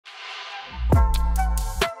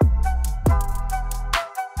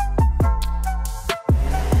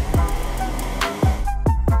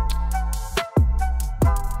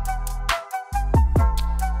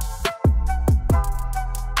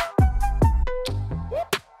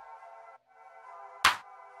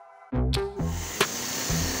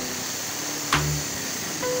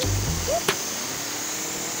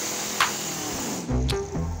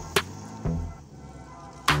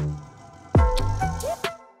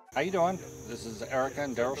How you doing? This is Erica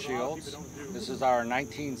and Daryl Shields. This is our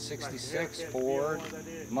 1966 Ford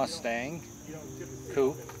Mustang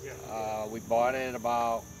coupe. We bought it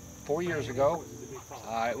about 4 years ago.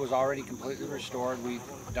 It was already completely restored. We've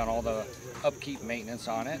done all the upkeep maintenance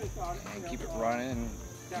on it and keep it running and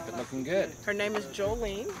keep it looking good. Her name is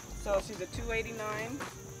Jolene. So she's a 289,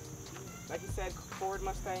 like you said, Ford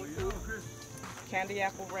Mustang coupe, candy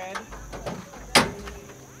apple red.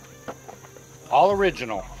 All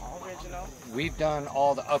original. Original. We've done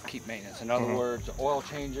all the upkeep maintenance. In other words, oil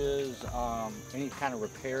changes, any kind of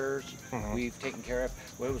repairs, we've taken care of.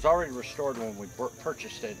 Well, it was already restored when we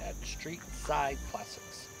purchased it at Street Side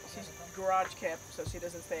Classics. She's garage kept, so she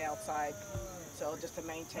doesn't stay outside. So just to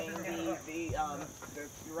maintain the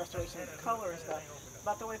restoration of the color and stuff.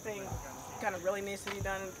 About the only thing kind of really needs to be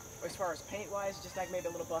done as far as paint wise, just like maybe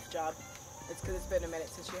a little buff job. It's because it's been a minute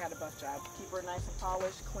since she had a buff job. Keep her nice and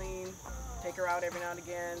polished, clean. Take her out every now and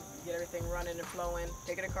again, get everything running and flowing,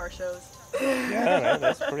 take her to car shows. Yeah,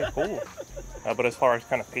 that's pretty cool. But as far as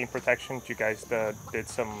kind of paint protection, you guys did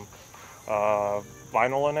some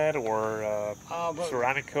vinyl in it or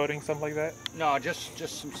ceramic coating, something like that? No, just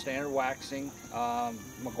some standard waxing,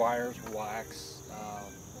 McGuire's wax.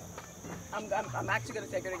 I'm actually going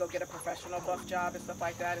to take her to go get a professional buff job and stuff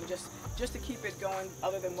like that, and just to keep it going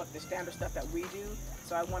other than what the standard stuff that we do.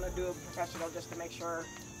 So I want to do a professional just to make sure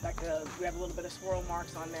that we have a little bit of swirl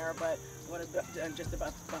marks on there, but I want to just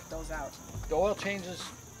about buff those out. The oil changes,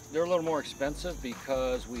 they're a little more expensive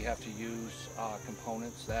because we have to use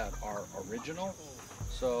components that are original.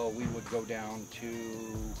 So we would go down to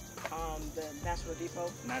the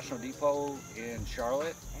National Depot in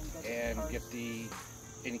Charlotte and get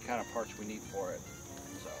any kind of parts we need for it.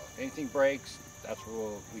 So if anything breaks, that's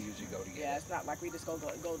where we usually go to get it. Yeah, it's not like we just go to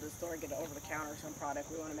the store and get an over-the-counter some product.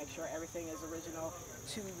 We want to make sure everything is original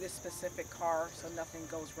to this specific car so nothing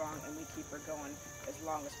goes wrong and we keep her going as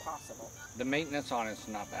long as possible. The maintenance on it's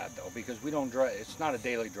not bad though, because we don't drive, it's not a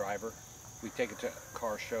daily driver. We take it to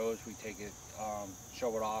car shows, we take it,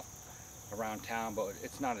 show it off around town, but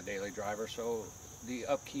it's not a daily driver, so the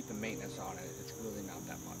upkeep and maintenance on it, it's really not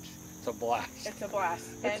that much. It's a blast. It's a blast.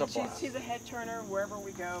 It's and a blast. She's a head turner wherever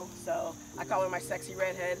we go, so I call her my sexy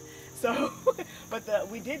redhead. So, but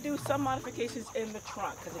we did do some modifications in the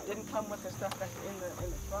trunk because it didn't come with the stuff that's in the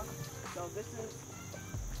trunk. So this is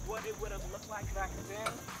what it would have looked like back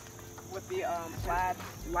then with the plaid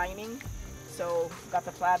lining. So got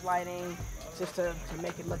the plaid lining just to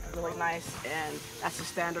make it look really nice, and that's the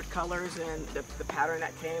standard colors and the pattern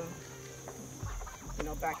that came, you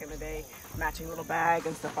know, back in the day, matching little bag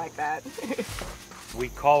and stuff like that. We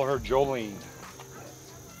call her Jolene.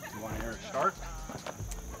 You want to hear her start?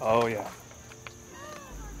 Oh yeah.